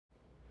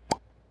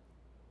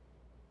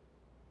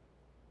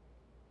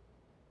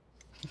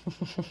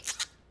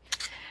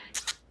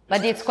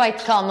But it's quite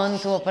common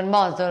to open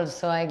bottles,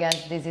 so I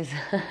guess this is...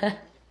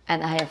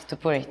 and I have to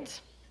pour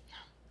it.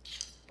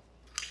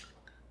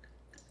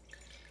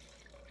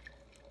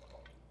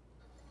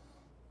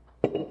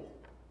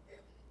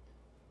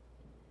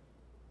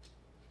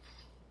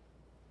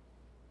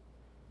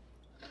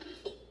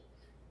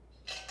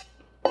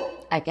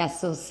 I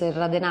guess so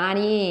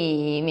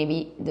Serradenari,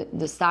 maybe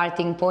the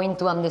starting point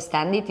to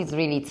understand it is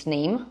really its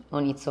name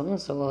on its own.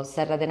 So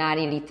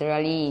Serradenari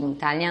literally in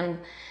Italian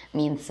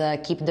means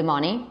keep the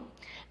money.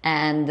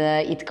 And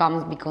it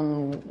comes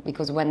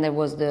because when there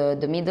was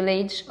the Middle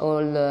Age,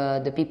 all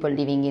the people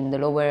living in the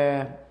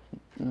lower,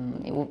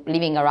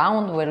 living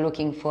around were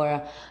looking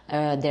for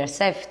their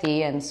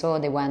safety, and so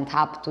they went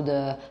up to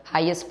the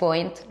highest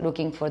point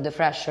looking for the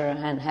fresher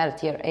and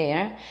healthier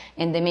air,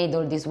 and they made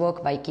all this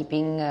work by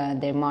keeping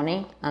their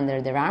money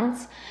under their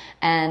arms,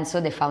 and so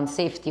they found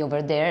safety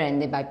over there, and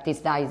they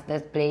baptized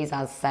that place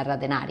as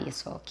Serradenari,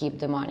 so keep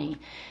the money.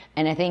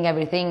 And I think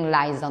everything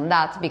lies on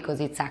that because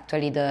it's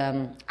actually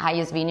the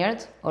highest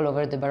vineyard all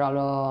over the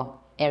Barolo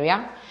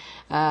area,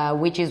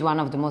 which is one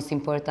of the most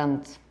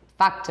important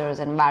factors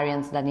and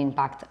variants that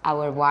impact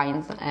our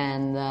wines,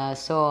 and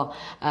so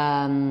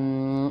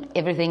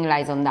everything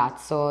lies on that.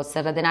 So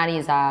Serradenari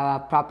is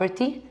a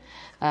property,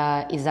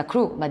 is a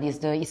cru, but it's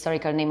the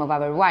historical name of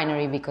our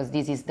winery because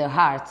this is the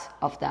heart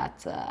of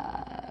that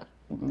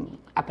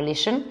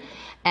appellation,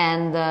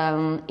 and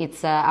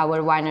it's our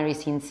winery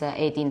since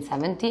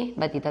 1870,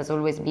 but it has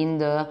always been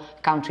the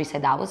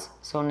countryside house,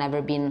 so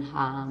never been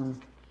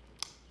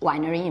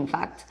winery in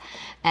fact.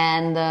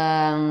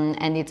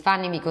 And it's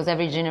funny because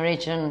every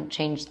generation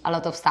changed a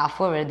lot of stuff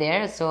over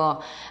there.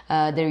 So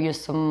there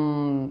used to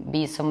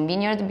be some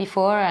vineyard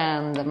before,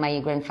 and my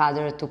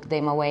grandfather took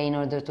them away in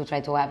order to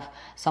try to have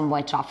some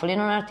white truffle in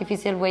an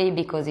artificial way,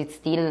 because it's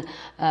still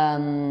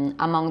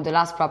among the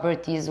last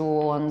properties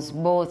who owns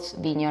both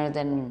vineyard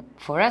and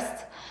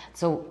forest.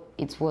 So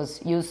it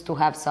was used to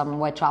have some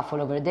white truffle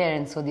over there,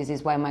 and so this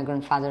is why my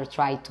grandfather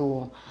tried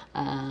to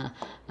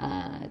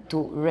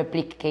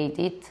replicate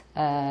it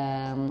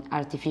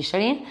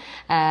artificially.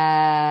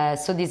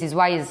 So this is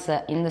why it's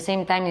in the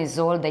same time it's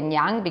old and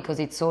young, because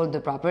it's sold the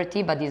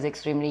property, but it's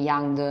extremely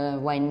young the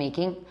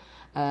winemaking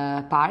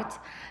part.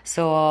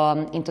 So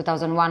in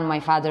 2001 my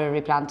father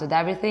replanted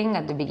everything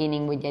at the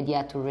beginning with the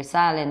idea to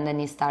resell, and then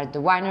he started the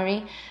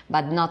winery,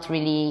 but not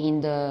really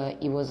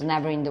he was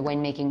never in the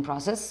winemaking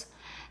process.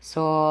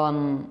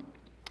 So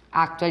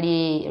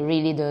actually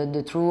really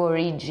the true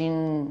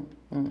origin,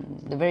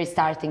 the very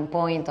starting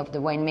point of the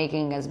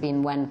winemaking has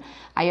been when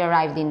I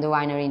arrived in the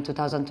winery in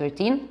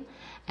 2013,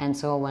 and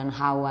so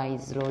how I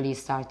slowly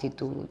started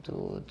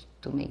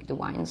to make the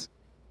wines.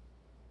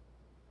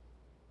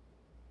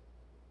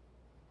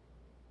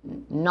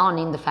 None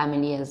in the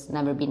family has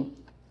never been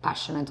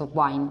passionate of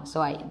wine,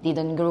 so I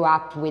didn't grow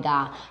up with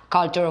a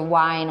culture of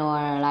wine,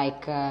 or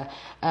like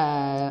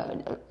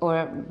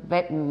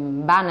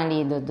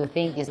banally the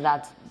thing is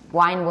that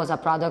wine was a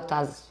product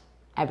as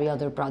every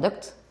other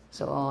product,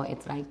 so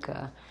it's like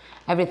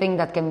everything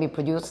that can be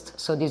produced.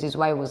 So this is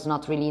why I was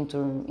not really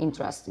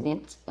interested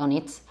in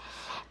it.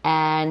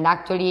 And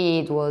actually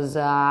it was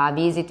a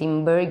visit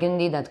in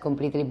Burgundy that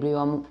completely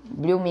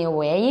blew me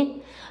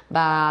away.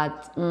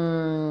 But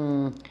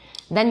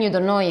then you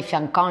don't know if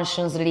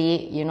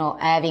unconsciously,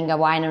 having a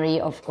winery,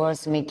 of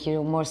course, make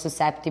you more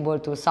susceptible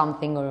to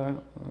something, or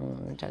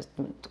just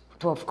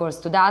of course,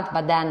 to that.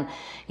 But then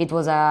it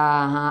was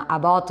a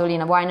bottle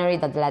in a winery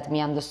that let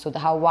me understood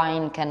how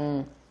wine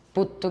can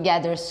put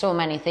together so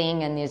many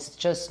things, and it's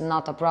just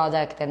not a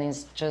product, and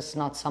it's just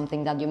not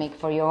something that you make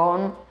for your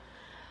own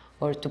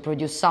or to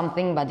produce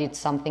something, but it's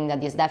something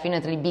that is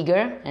definitely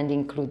bigger and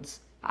includes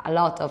a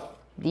lot of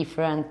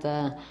different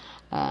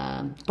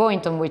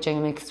point on which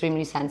I'm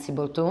extremely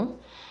sensible to.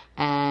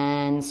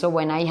 And so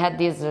when I had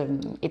this,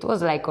 it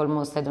was like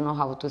almost, I don't know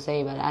how to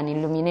say, but an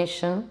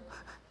illumination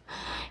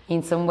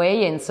in some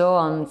way. And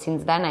so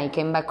since then I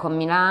came back home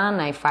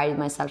Milan, I fired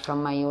myself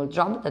from my old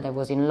job that I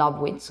was in love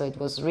with, so it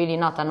was really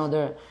not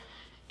another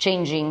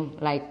changing,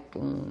 like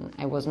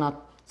I was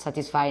not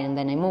satisfied and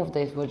then I moved.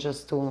 It was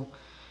just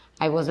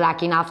I was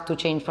lucky enough to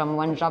change from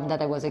one job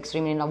that I was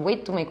extremely in love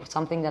with to make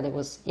something that I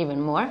was even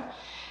more.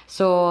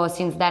 So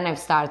since then I've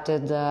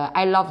started,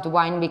 I loved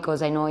wine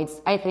because I know it's,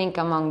 I think,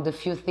 among the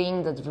few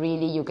things that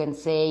really you can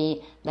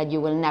say that you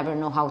will never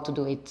know how to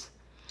do it.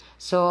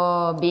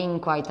 So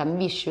being quite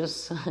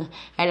ambitious,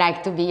 I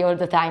like to be all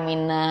the time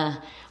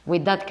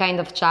with that kind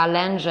of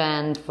challenge,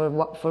 and for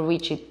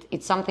which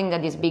it's something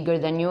that is bigger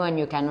than you, and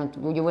you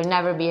will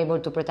never be able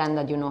to pretend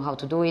that you know how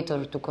to do it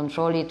or to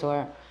control it,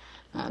 or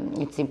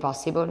it's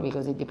impossible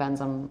because it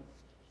depends on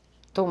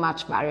too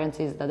much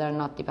variances that are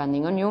not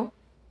depending on you.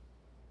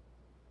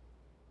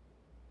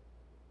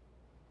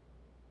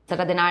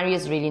 Serradenari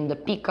is really in the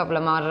peak of La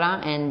Morra,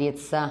 and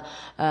it's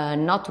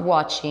not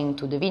watching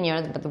to the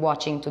vineyard, but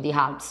watching to the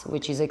Alps,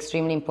 which is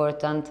extremely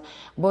important,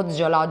 both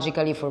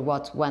geologically for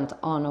what went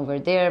on over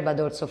there, but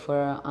also for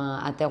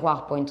a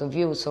terroir point of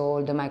view, so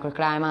all the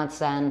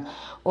microclimates and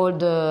all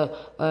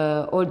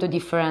the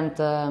different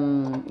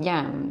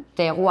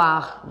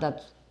terroir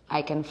that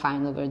I can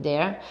find over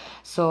there.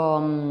 So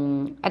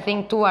I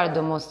think two are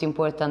the most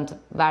important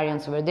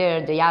variants over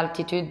there, the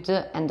altitude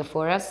and the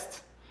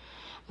forest.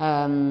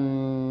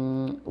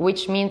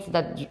 Which means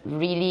that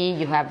really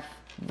you have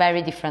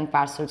very different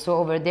parcels. So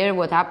over there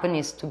what happened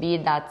is to be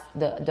that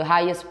the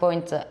highest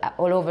point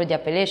all over the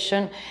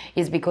appellation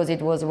is because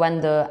it was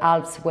when the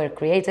Alps were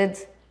created,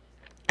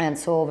 and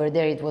so over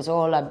there it was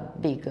all a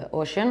big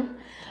ocean.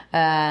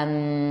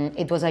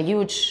 It was a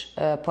huge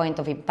point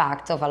of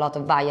impact of a lot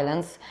of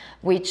violence,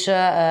 which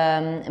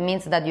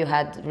means that you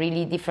had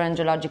really different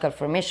geological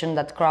formation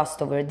that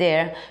crossed over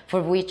there,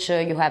 for which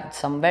you have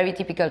some very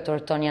typical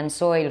Tortonian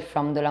soil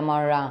from the La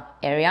Morra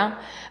area,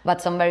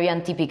 but some very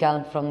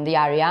untypical from the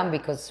area,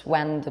 because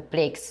when the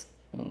plagues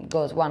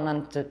goes one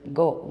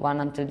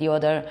until the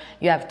other,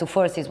 you have two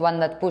forces, one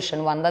that push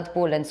and one that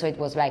pull, and so it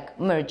was like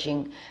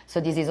merging.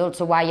 So this is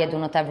also why I do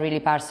not have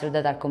really parcels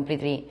that are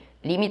completely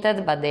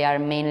limited, but they are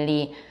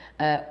mainly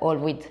all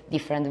with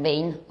different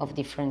vein of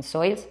different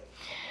soils.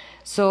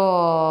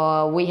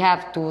 So we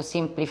have to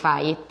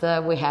simplify it.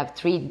 We have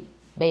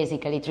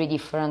basically three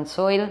different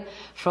soil,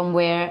 from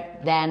where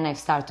then I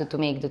started to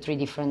make the three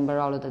different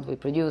Barolo that we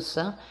produce.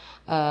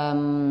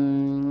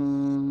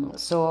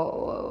 So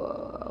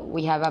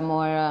we have a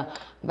more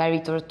very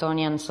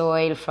Tortonian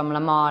soil from La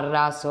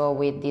Morra, so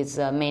with this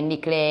mainly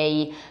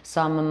clay,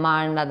 some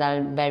marl that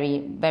are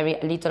very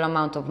little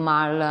amount of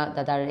marl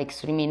that are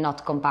extremely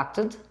not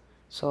compacted,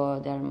 so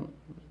they're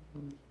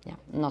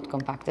not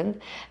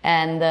compacted,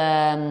 and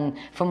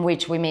from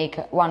which we make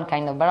one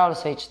kind of Barolo,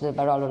 so it's the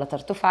Barolo La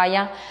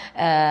Tartufaya,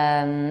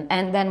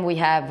 and then we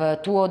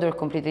have two other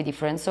completely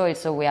different soils.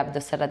 So we have the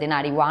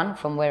Serradenari one,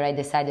 from where I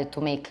decided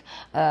to make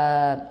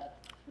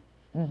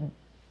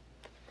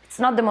it's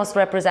not the most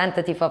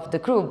representative of the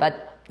crew,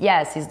 but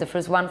yes, it's the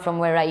first one from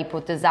where I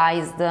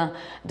hypothesized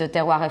the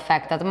terroir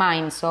effect at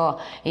mine. So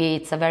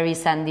it's a very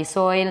sandy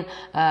soil,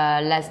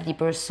 less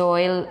deeper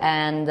soil,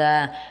 and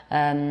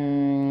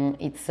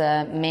it's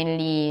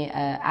mainly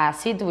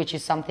acid, which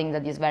is something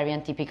that is very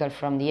untypical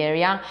from the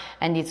area.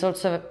 And it's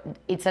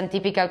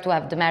untypical to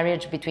have the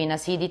marriage between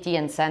acidity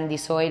and sandy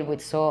soil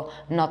with so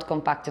not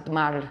compacted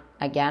marl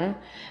again.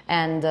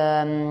 And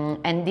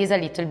this a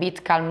little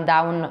bit calmed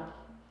down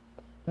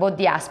both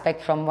the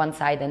aspect from one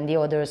side and the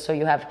other. So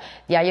you have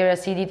the higher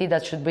acidity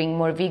that should bring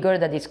more vigor,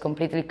 that is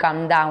completely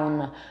calmed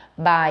down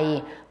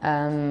by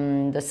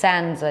the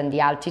sands and the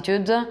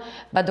altitude,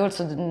 but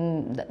also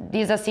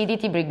this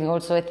acidity brings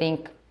also,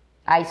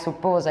 I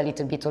suppose, a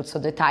little bit also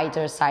the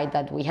tighter side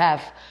that we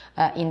have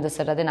in the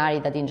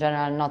Serradenari, that in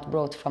general are not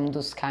brought from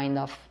those kind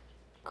of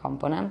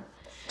component.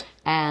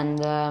 And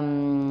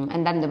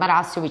then the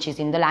Marassio, which is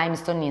in the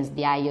limestone, is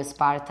the highest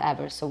part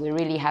ever. So we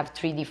really have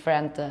three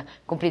different,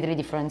 completely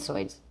different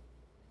soils.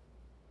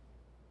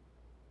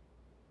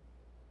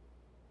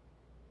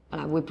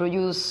 We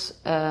produce,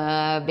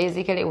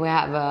 basically, we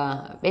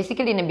have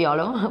basically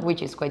Nebbiolo,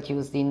 which is quite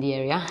used in the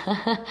area.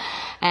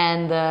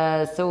 And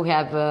so we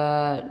have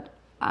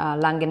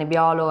Langhe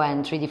Nebbiolo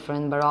and three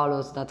different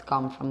Barolos that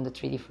come from the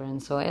three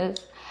different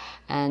soils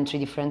and three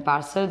different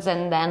parcels.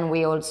 And then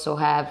we also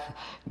have,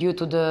 due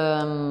to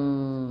the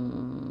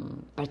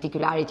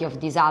particularity of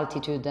this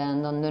altitude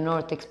and on the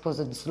north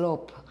exposed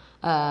slope,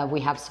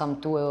 we have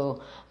some two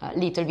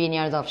little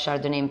vineyards of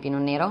Chardonnay and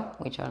Pinot Nero,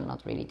 which are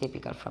not really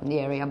typical from the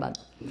area, but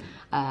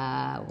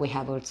we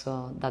have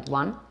also that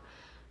one.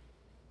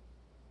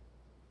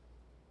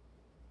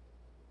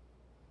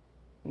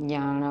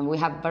 Yeah, we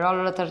have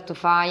Barolo La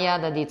Tartufaya,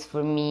 that it's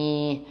for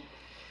me,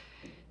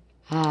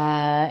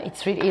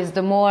 it's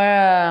the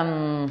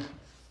more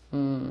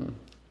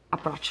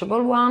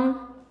approachable one,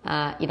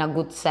 in a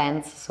good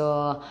sense.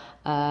 So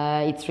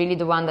it's really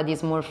the one that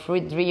is more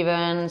fruit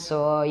driven,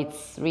 so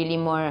it's really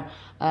more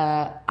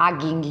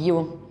hugging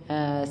you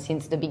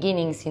since the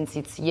beginning, since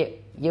its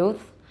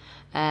youth.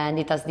 And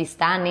it has these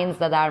tannins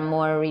that are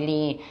more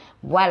really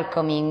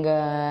welcoming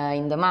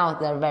in the mouth.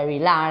 They're very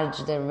large,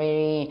 they're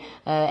very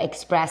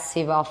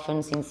expressive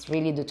often, since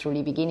really the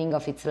truly beginning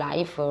of its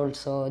life,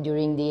 also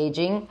during the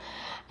aging.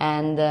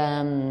 And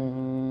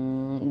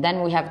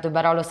then we have the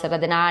Barolo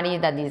Serradenari,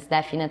 that is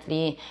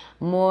definitely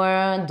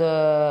more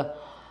the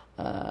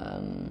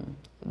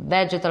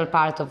vegetal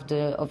part of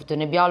the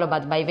Nebbiolo,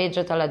 but by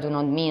vegetal I do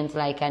not mean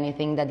like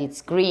anything that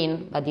is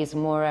green, but it's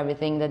more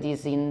everything that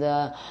is in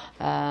the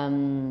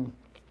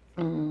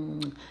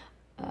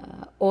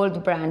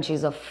old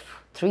branches of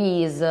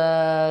trees,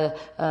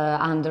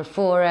 under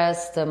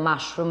forest,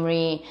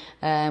 mushroomery,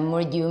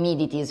 more the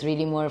humidity is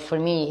really more, for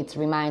me, it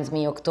reminds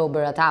me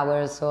October at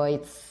ours, so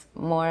it's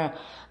more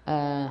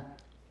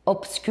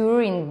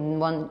obscure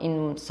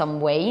in some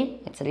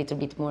way. It's a little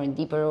bit more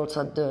deeper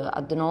also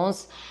at the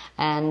nose,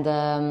 and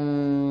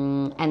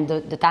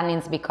the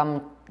tannins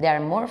become they are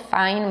more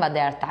fine, but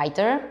they are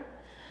tighter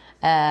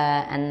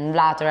and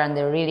flatter, and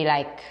they're really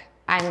like,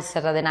 I'm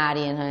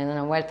Serradenari,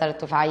 and while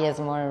Tartufaglia is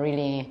more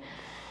really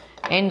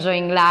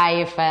enjoying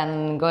life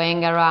and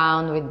going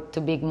around with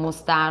too big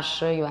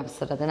mustache. You have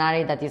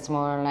Serradenari that is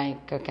more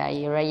like, okay,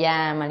 here I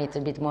am, a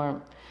little bit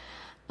more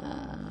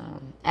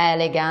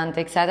elegant,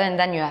 etc. And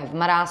then you have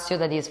Marasio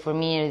that is, for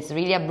me, it's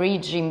really a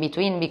bridge in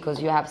between,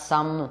 because you have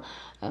some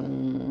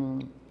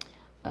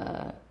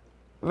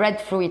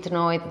red fruit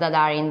notes that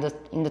are in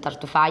the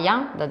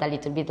Tartufaglia, that are a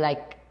little bit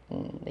like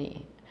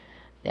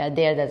they are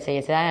there, that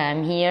says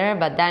I'm here,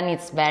 but then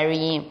it's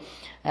very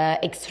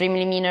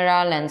extremely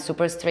mineral and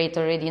super straight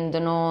already in the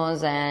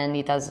nose, and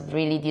it has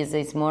really this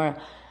is more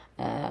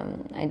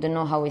I don't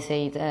know how we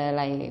say it,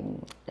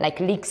 like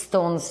leek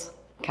stones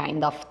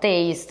kind of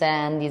taste,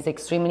 and is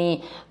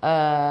extremely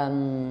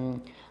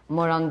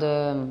more on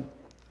the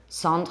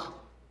cendre.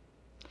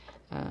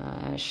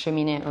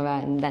 Cheminée,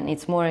 and then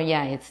it's more,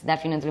 yeah, it's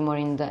definitely more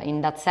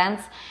in that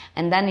sense.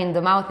 And then in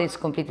the mouth it's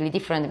completely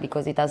different,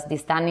 because it has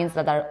these tannins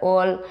that are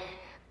all,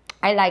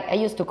 I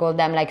used to call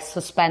them like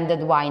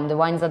suspended wine, the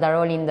wines that are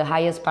all in the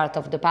highest part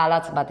of the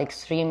palate, but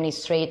extremely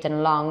straight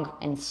and long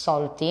and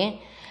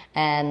salty,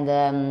 and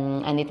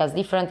it has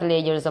different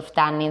layers of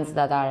tannins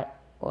that are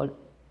all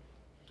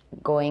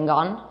going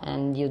on,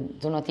 and you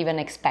do not even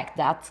expect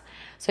that.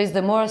 So it's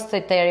the most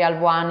ethereal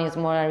one, is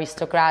more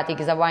aristocratic,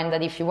 is a wine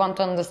that if you want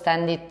to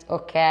understand it,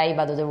 okay,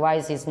 but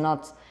otherwise it's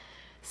not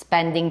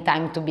spending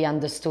time to be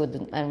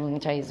understood,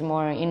 and it's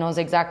more, he knows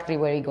exactly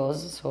where he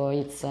goes. So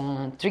it's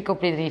three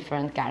completely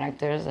different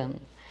characters, and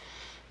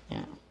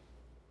yeah.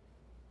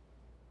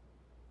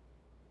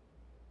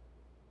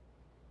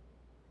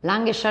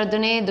 Lange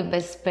Chardonnay, the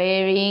best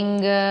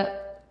pairing.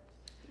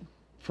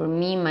 For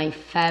me, my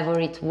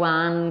favorite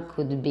one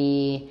could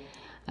be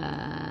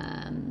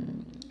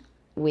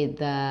with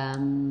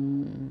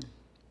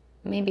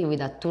maybe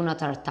with a tuna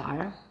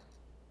tartare.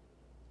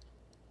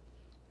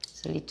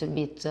 It's a little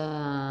bit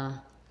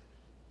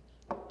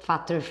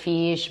fatter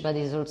fish, but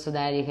it's also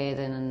delicate,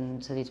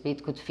 and so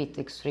it could fit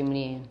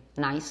extremely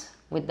nice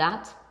with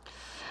that.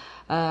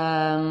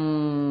 I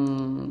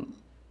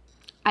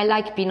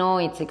like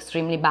Pinot. It's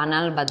extremely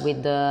banal, but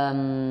with the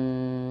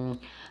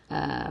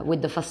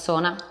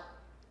Fassona.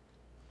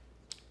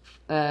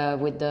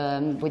 With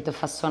the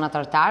Fassona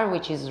tartare,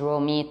 which is raw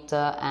meat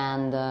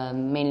and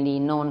mainly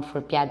known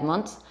for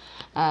Piedmont,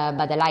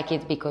 but I like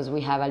it because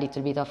we have a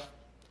little bit of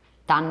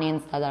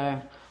tannins that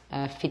are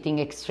fitting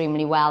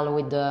extremely well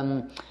with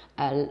the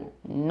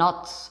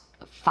not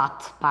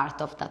fat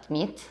part of that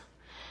meat,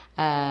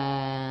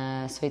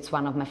 so it's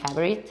one of my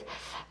favorite.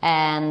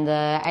 And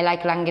I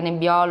like Langhe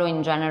Nebbiolo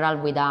in general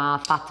with a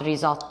fat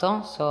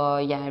risotto, so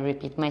yeah, I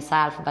repeat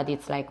myself, but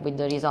it's like with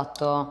the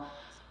risotto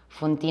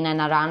Fontina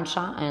and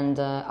Arancia, and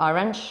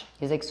orange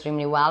is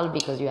extremely well,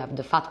 because you have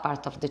the fat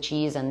part of the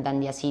cheese and then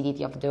the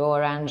acidity of the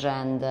orange,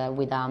 and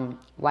with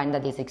wine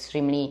that is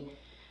extremely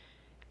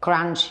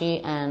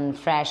crunchy and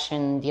fresh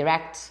and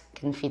direct,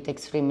 can fit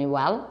extremely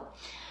well.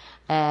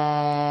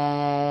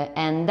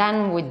 And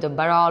then with the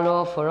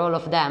Barolo, for all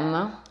of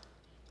them,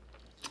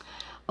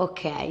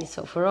 okay,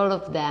 so for all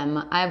of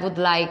them, I would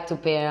like to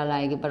pair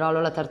like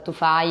Barolo La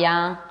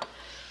Tartufaglia.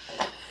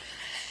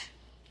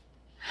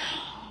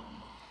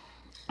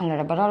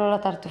 Allora, Barolo La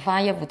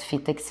Tartufaglia would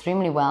fit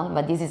extremely well,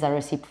 but this is a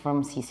recipe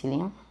from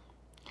Sicily.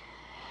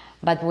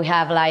 But we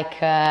have like,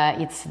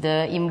 it's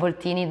the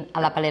involtini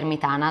alla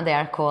palermitana, they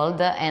are called,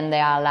 and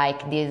they are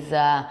like this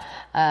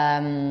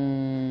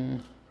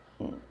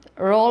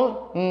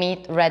roll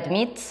meat, red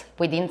meat,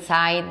 with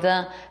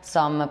inside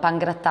some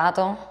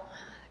pangrattato.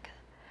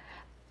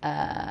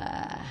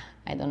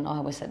 I don't know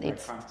how we said it.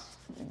 It's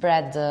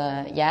bread,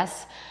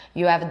 yes.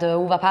 You have the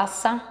uva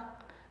passa,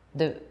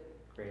 the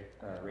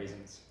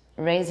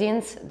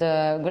raisins,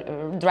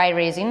 the dry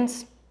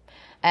raisins,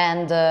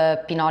 and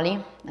pinoli.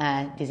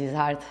 This is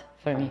hard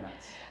for me.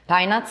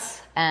 Pine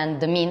nuts and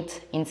the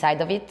mint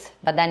inside of it.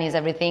 But then is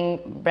everything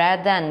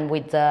bread and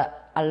with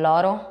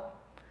alloro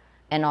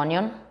and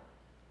onion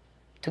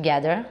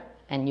together,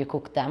 and you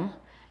cook them.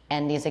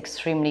 And is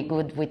extremely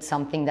good with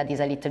something that is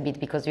a little bit,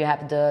 because you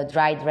have the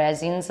dried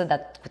resins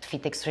that would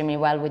fit extremely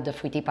well with the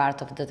fruity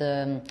part of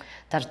the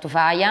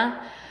tartufaglia.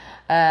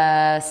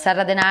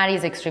 Serradenari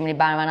is extremely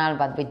banal,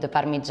 but with the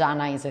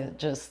Parmigiana is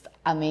just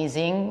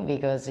amazing,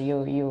 because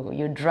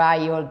you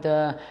dry all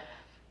the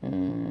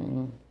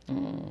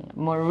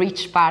more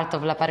rich part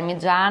of La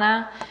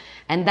Parmigiana.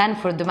 And then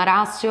for the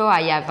Marasio,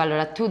 I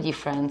have two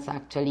different,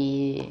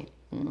 actually.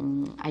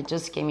 I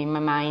just came in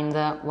my mind,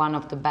 one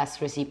of the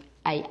best recipes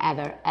I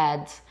ever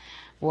had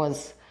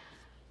was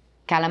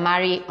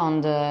calamari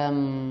on the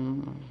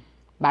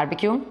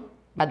barbecue,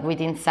 but with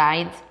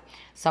inside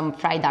some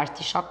fried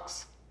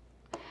artichokes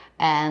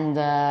and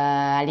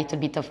a little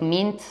bit of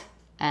mint,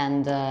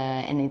 and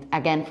it,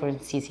 again for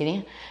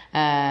Sicily,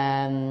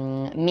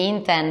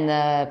 mint and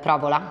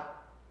provola,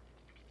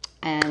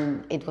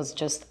 and it was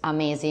just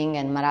amazing,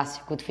 and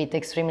marasio could fit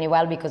extremely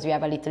well because you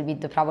have a little bit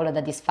the provolone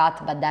that is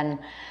fat, but then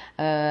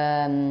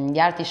the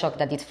artichoke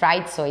that is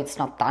fried, so it's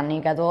not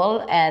tannic at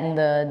all, and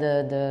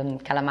the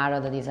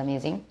calamaro that is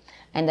amazing.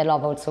 And I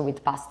love also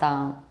with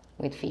pasta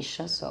with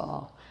fish,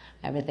 so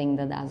everything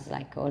that has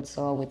like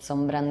also with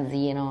some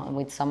branzino,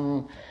 with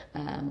some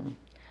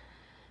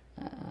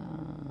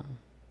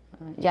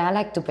yeah, I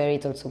like to pair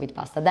it also with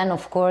pasta. Then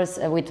of course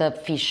with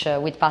fish,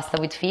 with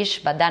pasta with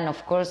fish, but then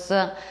of course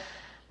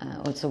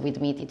also with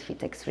meat it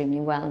fits extremely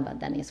well, but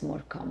then it's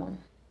more common.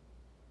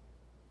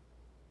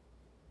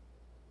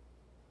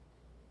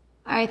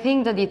 I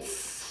think that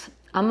it's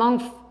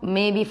among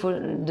maybe for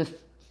the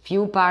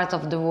few parts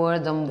of the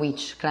world on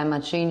which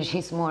climate change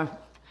is more,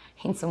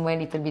 in some way, a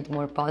little bit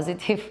more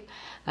positive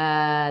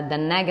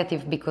than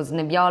negative, because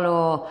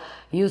Nebbiolo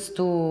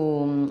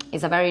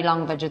is a very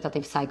long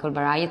vegetative cycle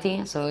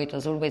variety, so it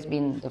has always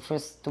been the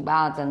first to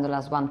bud and the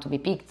last one to be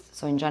picked.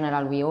 So in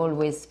general, we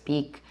always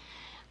pick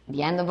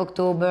the end of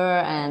October,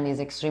 and is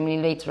extremely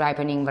late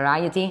ripening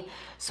variety.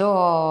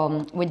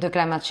 So with the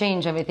climate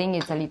change, everything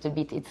is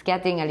it's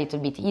getting a little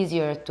bit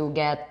easier to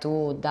get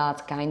to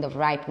that kind of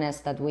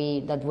ripeness that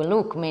we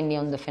look mainly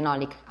on the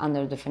phenolic,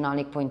 under the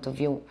phenolic point of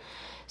view.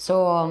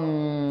 So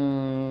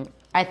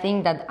I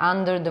think that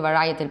under the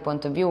varietal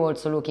point of view,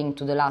 also looking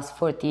to the last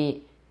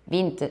 40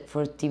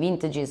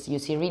 vintages, you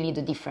see really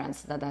the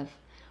difference that have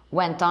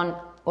went on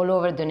all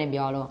over the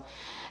Nebbiolo.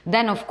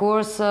 Then of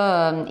course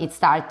it's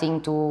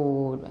starting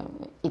to,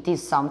 it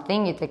is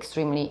something,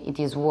 it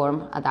is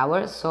warm at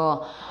ours,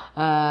 so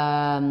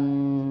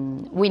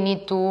we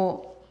need to,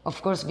 of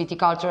course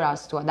viticulture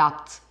has to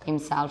adapt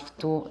himself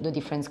to the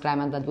different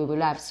climate that we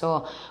will have,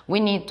 so we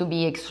need to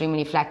be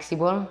extremely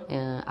flexible.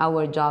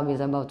 Our job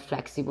is about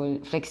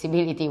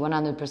flexibility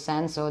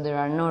 100%, so there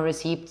are no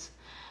receipts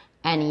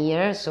any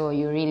year, so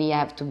you really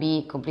have to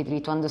be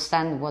completely to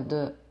understand what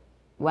the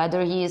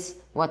weather is,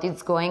 what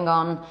is going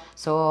on.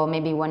 So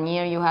maybe 1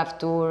 year you have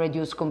to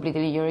reduce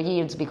completely your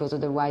yields because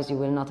otherwise you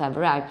will not have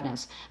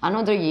ripeness.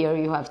 Another year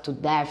you have to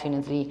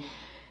definitely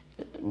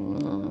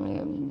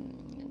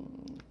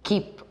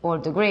keep all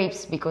the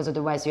grapes because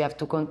otherwise you have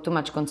too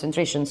much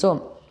concentration.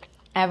 So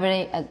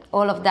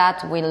all of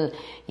that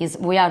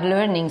we are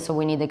learning, so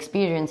we need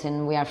experience,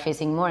 and we are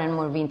facing more and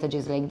more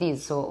vintages like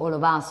this. So all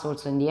of us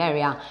also in the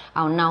area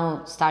are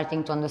now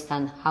starting to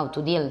understand how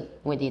to deal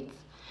with it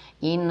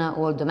in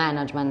all the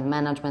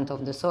management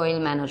of the soil,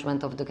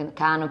 management of the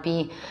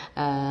canopy.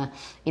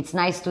 It's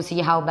nice to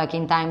see how back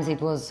in times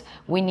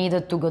we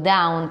needed to go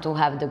down to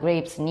have the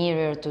grapes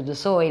nearer to the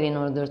soil in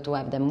order to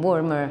have them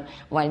warmer,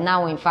 while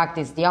now in fact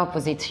it's the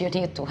opposite. You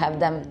need to have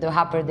them, the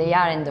happier they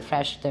are and the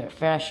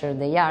fresher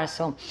they are.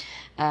 So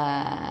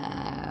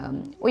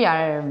we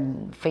are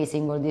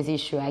facing all this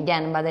issue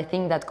again, but I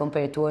think that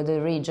compared to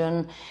other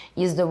region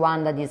is the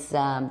one that is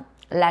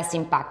less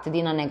impacted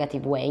in a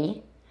negative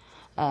way.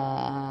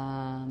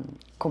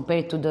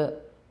 Compared to the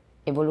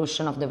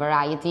evolution of the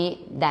variety,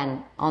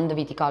 then on the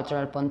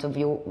viticultural point of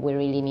view, we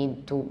really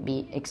need to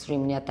be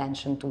extremely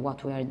attention to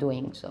what we are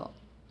doing. So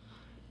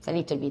it's a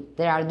little bit,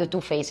 there are the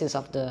two faces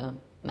of the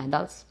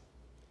medals.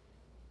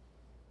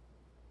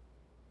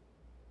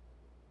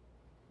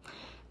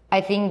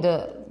 I think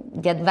the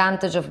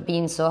advantage of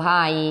being so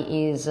high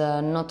is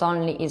not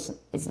only,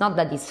 it's not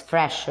that it's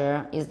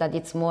fresher, is that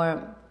it's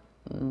more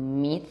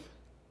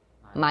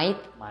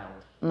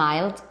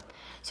mild.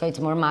 So it's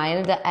more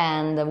mild,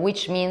 and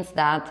which means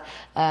that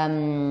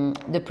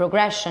the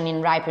progression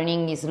in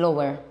ripening is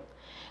lower,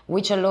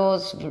 which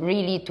allows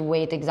really to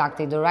wait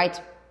exactly the right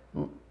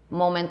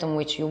moment on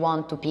which you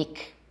want to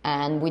pick,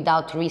 and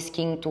without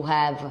risking to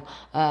have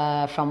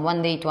from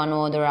one day to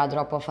another a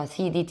drop of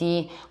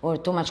acidity or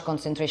too much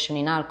concentration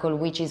in alcohol,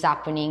 which is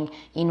happening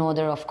in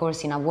other, of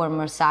course, in a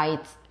warmer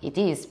site it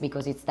is,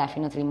 because it's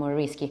definitely more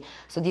risky.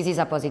 So this is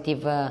a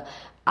positive,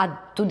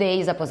 today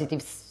is a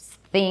positive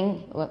thing,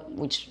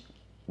 which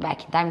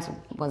back in times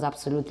was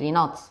absolutely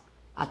not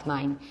at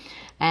mine.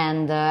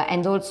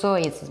 And also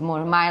it's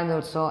more mild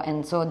also,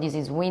 and so this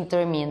is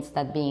winter, means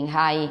that being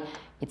high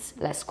it's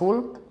less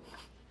cool.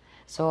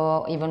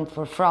 So even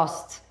for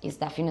frost is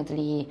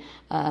definitely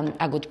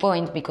a good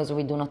point, because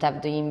we do not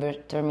have the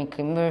thermic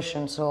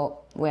inversion, so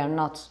we are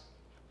not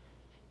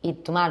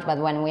eat too much. But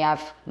when we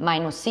have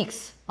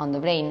 -6 on the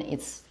brain,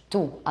 it's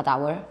 2 at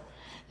hour,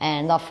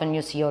 and often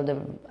you see all the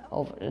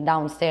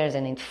downstairs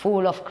and it's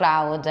full of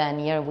cloud, and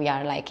here we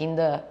are like in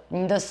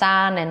the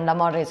sun, and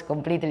L'Amore is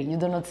completely, you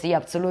do not see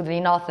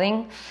absolutely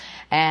nothing.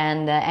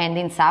 And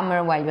in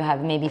summer, while you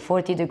have maybe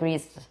 40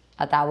 degrees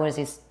at hours,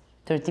 is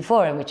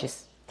 34, which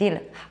is still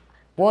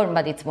warm,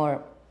 but it's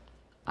more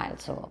mild,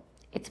 so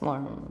it's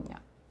more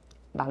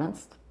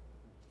balanced.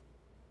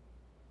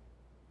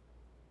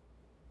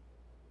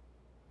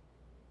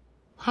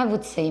 I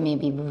would say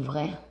maybe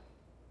Vouvray.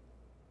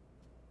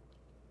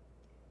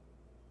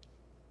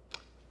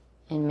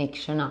 And make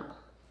Chenin.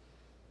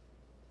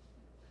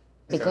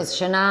 Because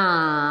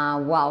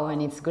Chenin, wow,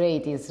 and it's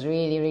great, it's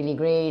really, really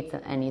great,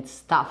 and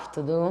it's tough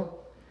to do.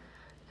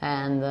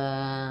 And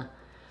I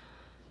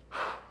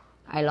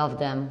love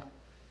them.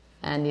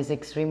 And it's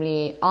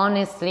extremely,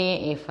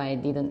 honestly, if I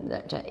didn't,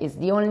 it's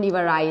the only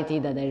variety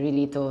that I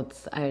really thought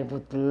I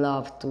would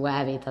love to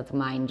have it at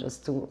mine,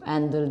 just to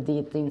handle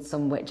it in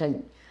some way.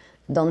 I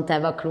don't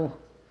have a clue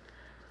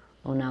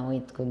on how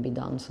it could be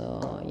done,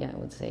 so yeah, I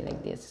would say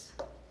like this.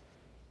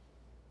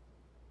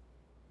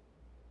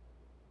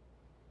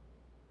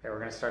 Okay, we're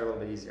going to start a little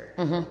bit easier.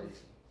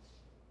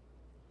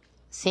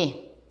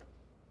 Sì.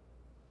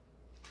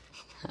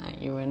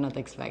 You were not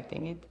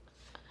expecting it.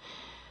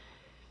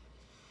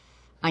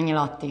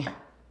 Agnolotti.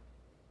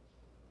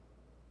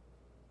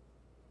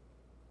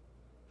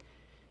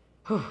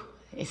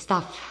 It's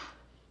tough.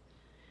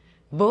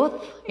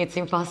 Both, it's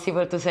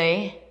impossible to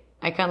say.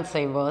 I can't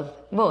say both.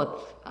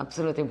 Both,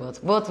 absolutely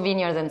both. Both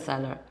vineyard and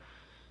cellar.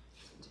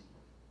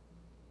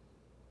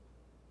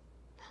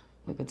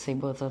 We could say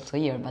both also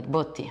here, but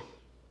botti.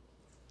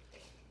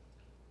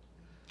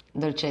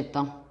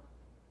 Dolcetto.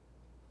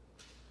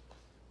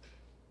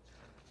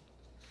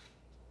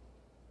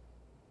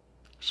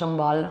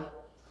 Chambol.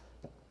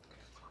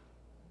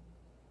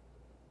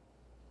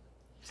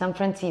 San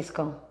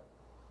Francisco.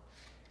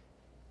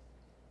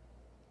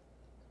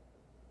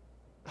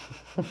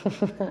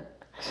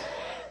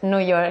 New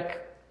York.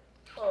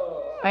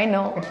 I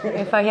know,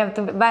 if I have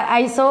to, but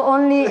I saw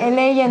only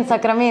LA and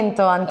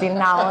Sacramento until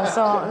now,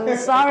 so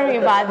sorry,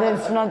 but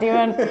it's not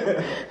even.